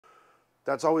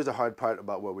That's always the hard part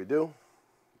about what we do.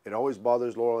 It always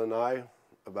bothers Laurel and I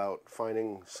about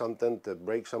finding something to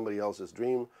break somebody else's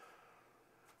dream.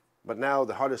 But now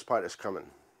the hardest part is coming.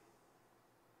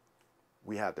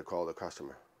 We had to call the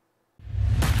customer.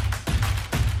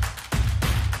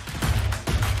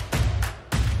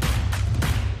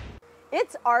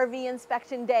 It's RV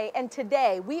inspection day, and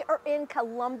today we are in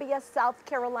Columbia, South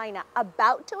Carolina,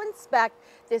 about to inspect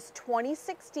this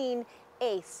 2016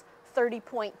 Ace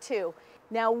 30.2.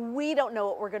 Now, we don't know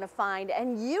what we're gonna find,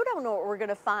 and you don't know what we're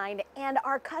gonna find, and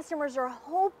our customers are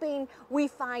hoping we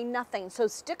find nothing. So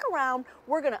stick around,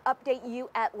 we're gonna update you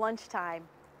at lunchtime.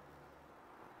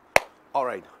 All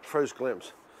right, first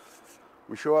glimpse.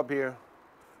 We show up here,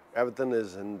 everything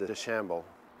is in the shamble.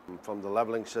 From the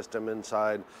leveling system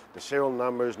inside, the serial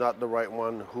number is not the right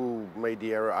one. Who made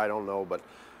the error, I don't know, but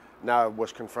now it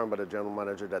was confirmed by the general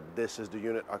manager that this is the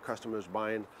unit our customer is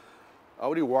buying. I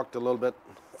already walked a little bit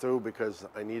through because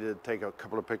I needed to take a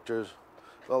couple of pictures.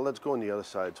 Well, let's go on the other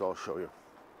side, so I'll show you.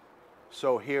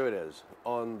 So here it is,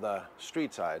 on the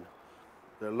street side.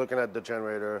 They're looking at the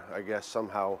generator, I guess,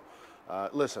 somehow.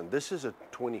 Listen, this is a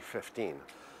 2015.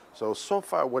 So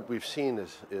far what we've seen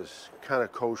is kind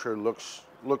of kosher, looks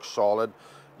solid.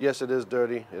 Yes, it is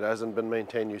dirty. It hasn't been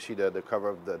maintained. You see the cover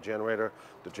of the generator.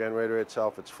 The generator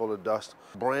itself, it's full of dust.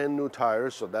 Brand new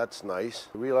tires, so that's nice.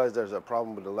 I realize there's a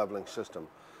problem with the leveling system.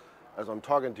 As I'm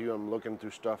talking to you, I'm looking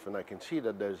through stuff and I can see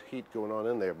that there's heat going on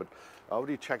in there, but I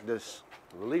already checked this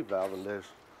relief valve and there's,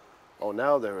 oh,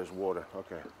 now there is water,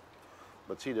 okay.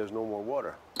 But see, there's no more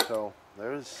water. So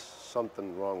there is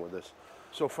something wrong with this.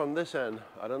 So from this end,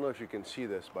 I don't know if you can see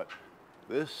this, but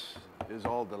this is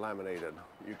all delaminated.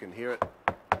 You can hear it.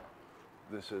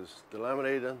 This is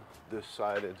delaminated. This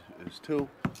side is too.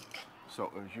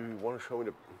 So if you want to show me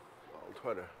I'll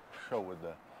try to show with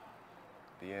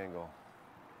the angle.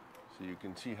 So you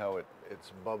can see how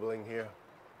it's bubbling here.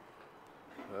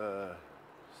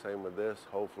 Same with this.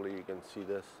 Hopefully you can see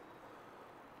this.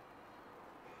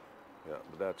 Yeah,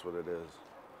 but that's what it is.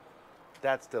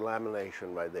 That's the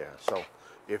lamination right there. So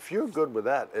if you're good with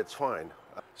that, it's fine.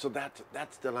 So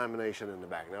that's the lamination in the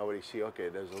back. Now what do you see? Okay,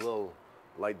 there's a little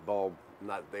light bulb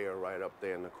not there, right up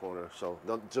there in the corner. So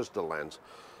just the lens.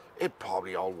 It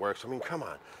probably all works. I mean, come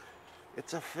on.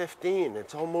 It's a 15.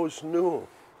 It's almost new.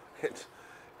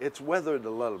 It's weathered a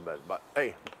little bit, but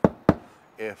hey,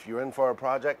 if you're in for a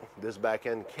project, this back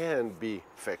end can be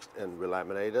fixed and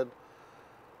relaminated,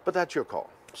 but that's your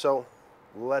call. So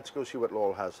let's go see what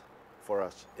Laurel has for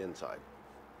us inside.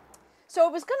 So I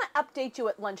was going to update you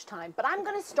at lunchtime, but I'm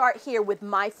going to start here with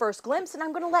my first glimpse, and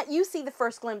I'm going to let you see the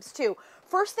first glimpse too.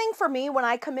 First thing for me, when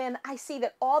I come in, I see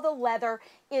that all the leather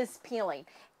is peeling.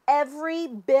 Every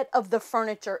bit of the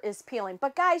furniture is peeling.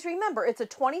 But guys, remember, it's a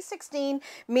 2016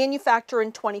 manufactured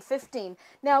in 2015.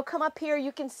 Now come up here,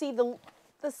 you can see the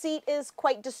seat is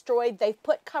quite destroyed. They've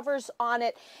put covers on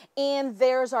it, and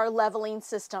there's our leveling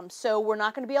system. So we're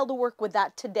not going to be able to work with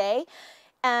that today.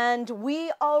 And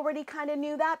we already kind of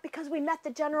knew that because we met the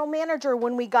general manager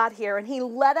when we got here, and he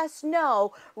let us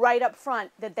know right up front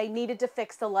that they needed to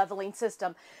fix the leveling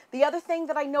system. The other thing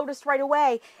that I noticed right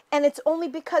away, and it's only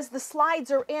because the slides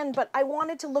are in, but I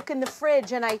wanted to look in the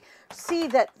fridge, and I see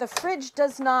that the fridge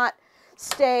does not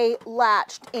stay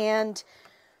latched, and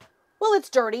well, it's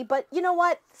dirty, but you know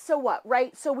what? So what,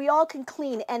 right? So we all can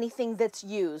clean anything that's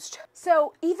used.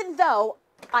 So even though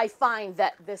I find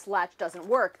that this latch doesn't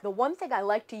work, the one thing I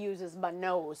like to use is my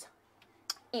nose.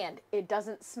 And it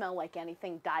doesn't smell like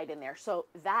anything died in there. So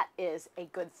that is a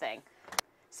good thing.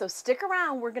 So stick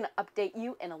around. We're going to update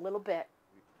you in a little bit.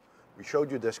 We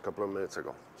showed you this a couple of minutes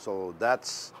ago. So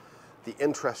that's the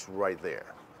interest right there.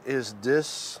 Is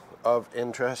this of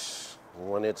interest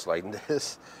when it's like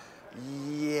this?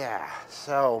 Yeah.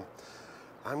 So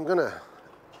I'm gonna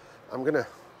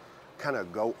kind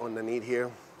of go underneath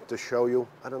here to show you.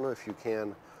 I don't know if you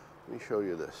can. Let me show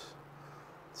you this.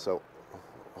 So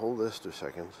hold this 2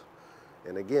 seconds.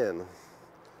 And again,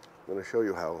 I'm going to show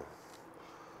you how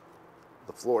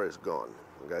the floor is gone.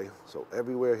 Okay? So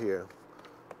everywhere here,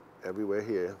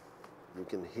 you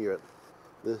can hear it.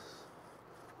 This.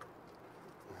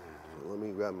 Let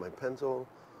me grab my pencil.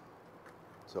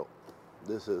 So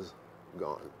this is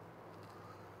gone.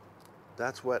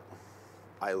 That's what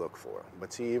I look for.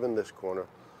 But see, even this corner,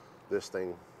 this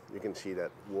thing, you can see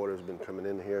that water's been coming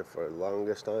in here for the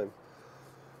longest time.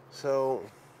 So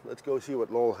let's go see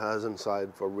what Laurel has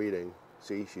inside for reading.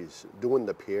 See, she's doing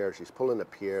the pier. She's pulling the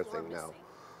pier thing now.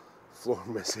 Floor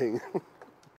missing.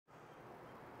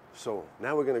 So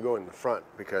now we're going to go in the front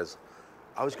because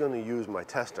I was going to use my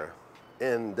tester.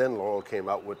 And then Laurel came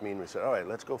out with me and we said, all right,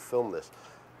 let's go film this.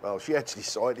 Well, she actually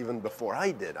saw it even before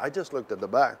I did. I just looked at the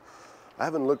back. I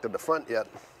haven't looked at the front yet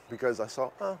because I saw,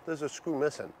 oh, there's a screw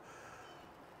missing.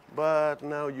 But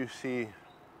now you see,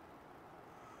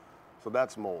 so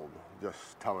that's mold,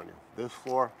 just telling you. This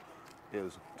floor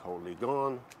is totally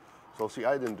gone. So see,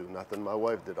 I didn't do nothing. My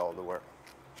wife did all the work.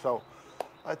 So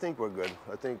I think we're good.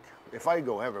 I think if I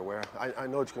go everywhere, I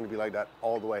know it's going to be like that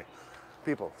all the way.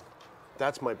 People,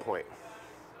 that's my point.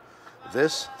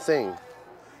 This thing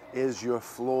is your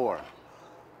floor.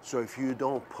 So if you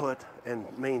don't put and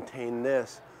maintain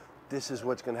this, this is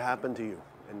what's going to happen to you.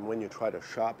 And when you try to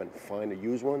shop and find a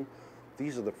used one,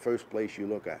 these are the first place you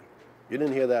look at. You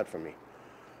didn't hear that from me.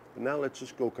 But now let's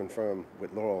just go confirm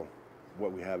with Laurel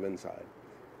what we have inside.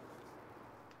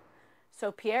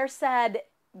 So Pierre said,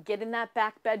 get in that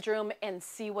back bedroom and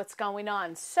see what's going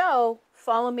on. So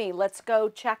follow me. Let's go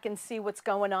check and see what's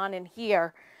going on in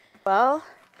here. Well,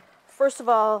 first of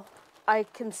all, I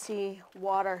can see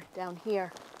water down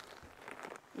here.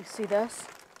 You see this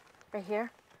right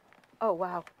here? Oh,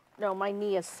 wow. No, my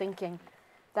knee is sinking.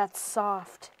 That's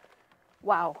soft.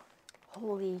 Wow.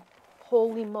 Holy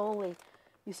moly.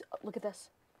 Look at this.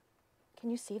 Can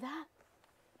you see that?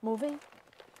 Moving?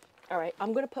 All right,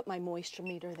 I'm going to put my moisture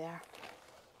meter there.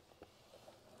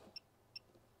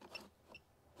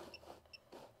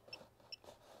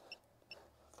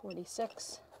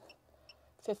 $46,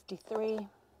 $53.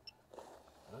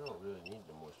 I don't really need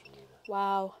the moisture meter.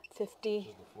 Wow,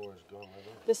 50. The floor is gone,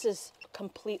 This is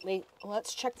completely,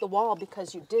 let's check the wall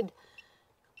because you did,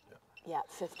 yeah,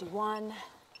 51.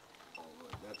 Oh,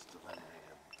 that's the line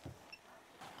right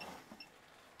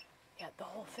Yeah, the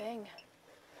whole thing.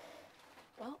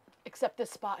 Well, except this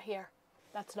spot here.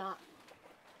 That's not.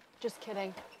 Just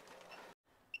kidding.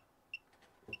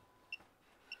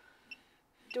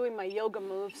 Doing my yoga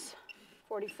moves.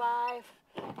 45,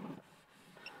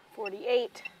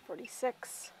 48,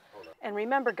 46. And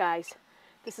remember, guys,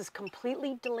 this is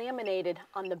completely delaminated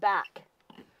on the back.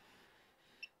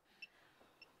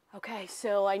 Okay,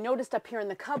 so I noticed up here in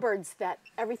the cupboards that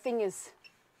everything is,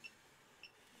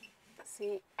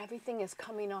 see, everything is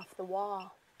coming off the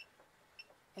wall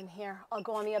in here. I'll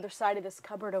go on the other side of this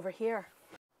cupboard over here.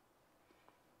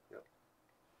 Yep.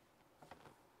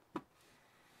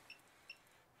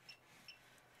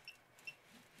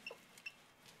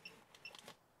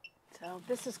 So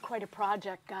this is quite a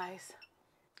project, guys.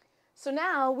 So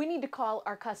now we need to call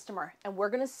our customer and we're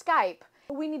going to Skype.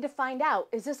 We need to find out,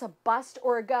 is this a bust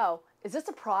or a go? Is this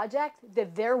a project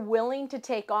that they're willing to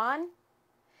take on?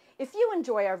 If you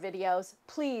enjoy our videos,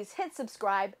 please hit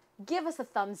subscribe, give us a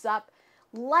thumbs up,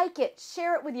 like it,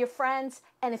 share it with your friends,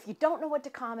 and if you don't know what to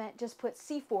comment, just put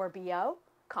C4BO,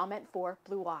 comment for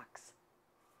Blue Ox.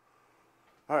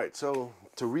 All right, so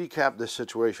to recap this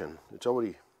situation, it's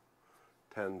already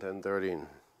 10:30, and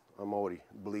I'm already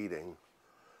bleeding.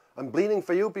 I'm bleeding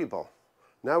for you people.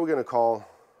 Now we're going to call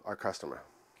our customer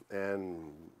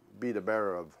and be the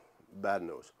bearer of bad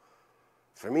news.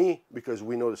 For me, because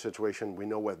we know the situation, we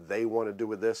know what they want to do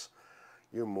with this.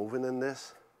 You're moving in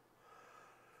this.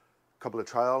 Couple of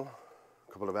trial,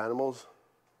 couple of animals.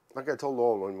 Like I told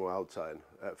Laurel when we were outside,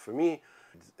 for me,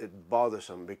 it's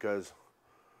bothersome because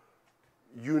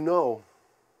you know,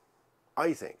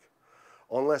 I think,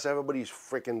 unless everybody's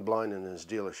freaking blind in this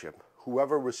dealership,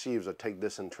 whoever receives or take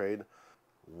this in trade,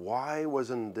 why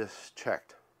wasn't this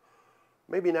checked?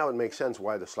 Maybe now it makes sense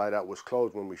why the slide out was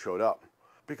closed when we showed up.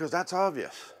 Because that's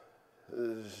obvious.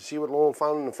 See what Laurel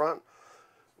found in the front?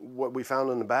 What we found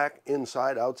in the back,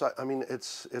 inside, outside. I mean,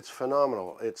 it's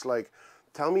phenomenal. It's like,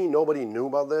 tell me nobody knew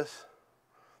about this?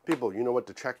 People, you know what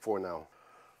to check for now.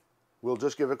 We'll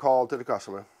just give a call to the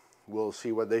customer. We'll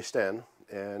see where they stand.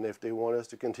 And if they want us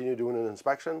to continue doing an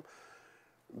inspection,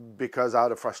 because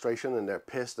out of frustration and they're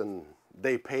pissed and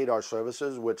they paid our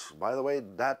services, which, by the way,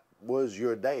 that was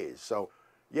your days. So,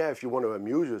 yeah, if you want to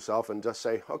amuse yourself and just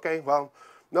say, okay, well,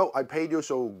 no, I paid you,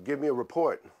 so give me a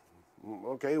report.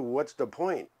 Okay, what's the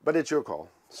point? But it's your call.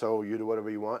 So you do whatever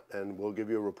you want, and we'll give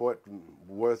you a report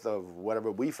worth of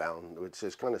whatever we found, which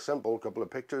is kind of simple, a couple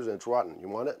of pictures, and it's rotten. You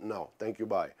want it? No. Thank you,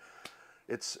 bye.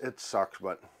 It sucks,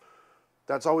 but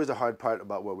that's always the hard part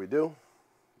about what we do.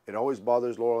 It always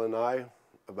bothers Laurel and I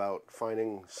about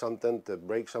finding something to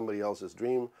break somebody else's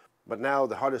dream. But now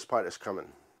the hardest part is coming.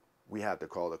 We have to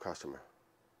call the customer.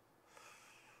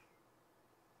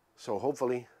 So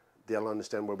hopefully they'll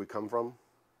understand where we come from,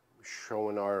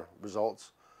 showing our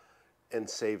results, and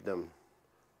save them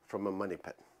from a money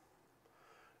pit.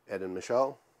 Ed and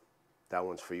Michelle, that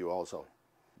one's for you also.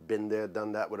 Been there,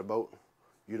 done that with a boat.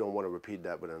 You don't want to repeat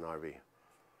that with an RV.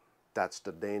 That's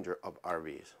the danger of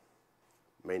RVs.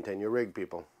 Maintain your rig,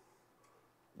 people.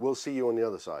 We'll see you on the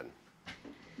other side.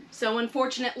 So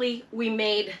unfortunately, we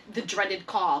made the dreaded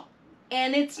call.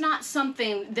 And it's not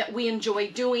something that we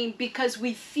enjoy doing because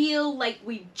we feel like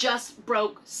we just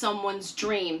broke someone's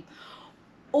dream.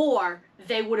 Or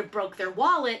they would have broke their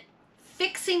wallet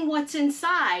fixing what's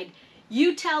inside.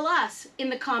 You tell us in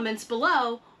the comments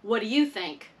below, what do you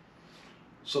think?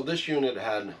 So this unit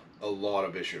had a lot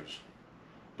of issues,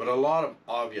 but a lot of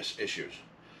obvious issues.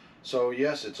 So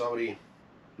yes, it's already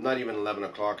not even 11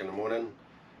 o'clock in the morning,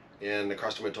 and the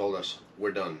customer told us,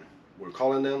 we're done. We're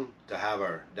calling them to have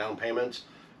our down payments,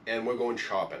 and we're going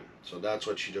shopping. So that's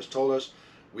what she just told us.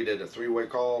 We did a three-way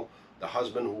call. The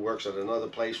husband, who works at another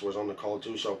place, was on the call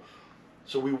too. So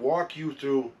we walk you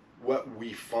through what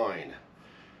we find,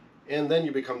 and then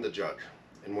you become the judge.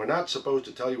 And we're not supposed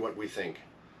to tell you what we think.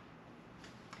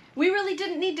 We really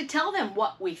didn't need to tell them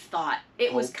what we thought.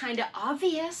 It was kind of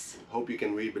obvious. Hope you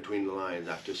can read between the lines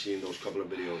after seeing those couple of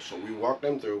videos. So we walk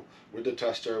them through with the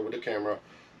tester, with the camera,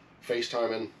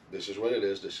 FaceTiming. This is what it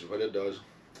is. This is what it does.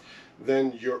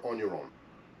 Then you're on your own.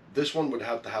 This one would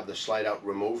have to have the slide out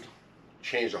removed,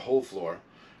 change the whole floor.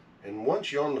 And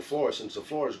once you're on the floor, since the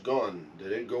floor is gone,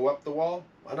 did it go up the wall?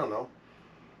 I don't know.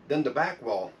 Then the back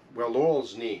wall, where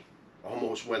Laurel's knee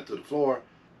almost went to the floor,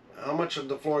 how much of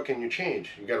the floor can you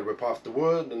change? You got to rip off the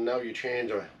wood, and now you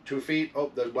change 2 feet.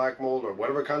 Oh, there's black mold or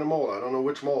whatever kind of mold. I don't know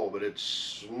which mold, but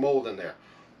it's mold in there.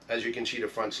 As you can see, the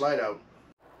front slide out.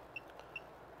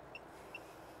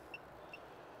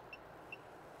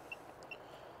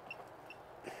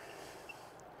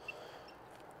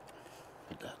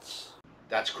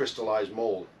 That's crystallized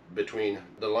mold between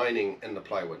the lining and the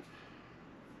plywood.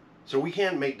 So we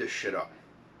can't make this shit up.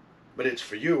 But it's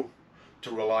for you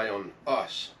to rely on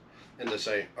us and to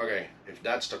say, okay, if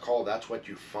that's the call, that's what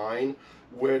you find,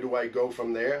 where do I go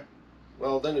from there?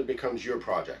 Well, then it becomes your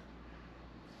project.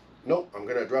 Nope, I'm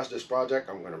going to address this project,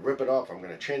 I'm going to rip it off, I'm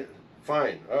going to change it.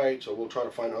 Fine, all right, so we'll try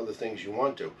to find other things you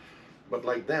want to. But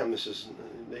like them,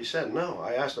 they said, no.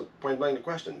 I asked a point blank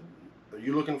question, are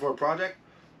you looking for a project?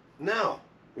 No,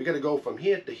 we got to go from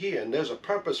here to here, and there's a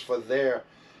purpose for their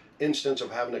instance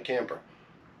of having a camper.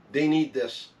 They need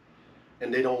this,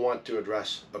 and they don't want to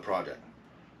address a project.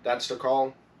 That's the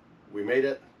call. We made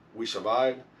it. We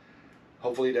survived.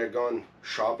 Hopefully they're gone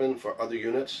shopping for other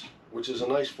units, which is a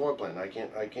nice floor plan. I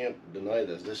can't deny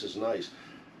this. This is nice.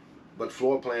 But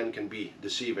floor plan can be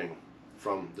deceiving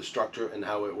from the structure and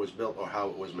how it was built or how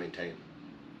it was maintained.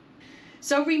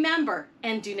 So remember,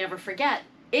 and do never forget,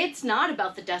 it's not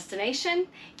about the destination.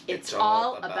 It's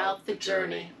all about the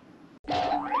journey.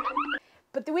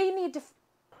 But we need to...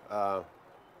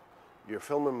 You're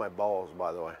filming my balls,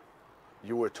 by the way.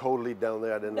 You were totally down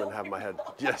there. I didn't even have my head.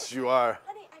 Yes, you are.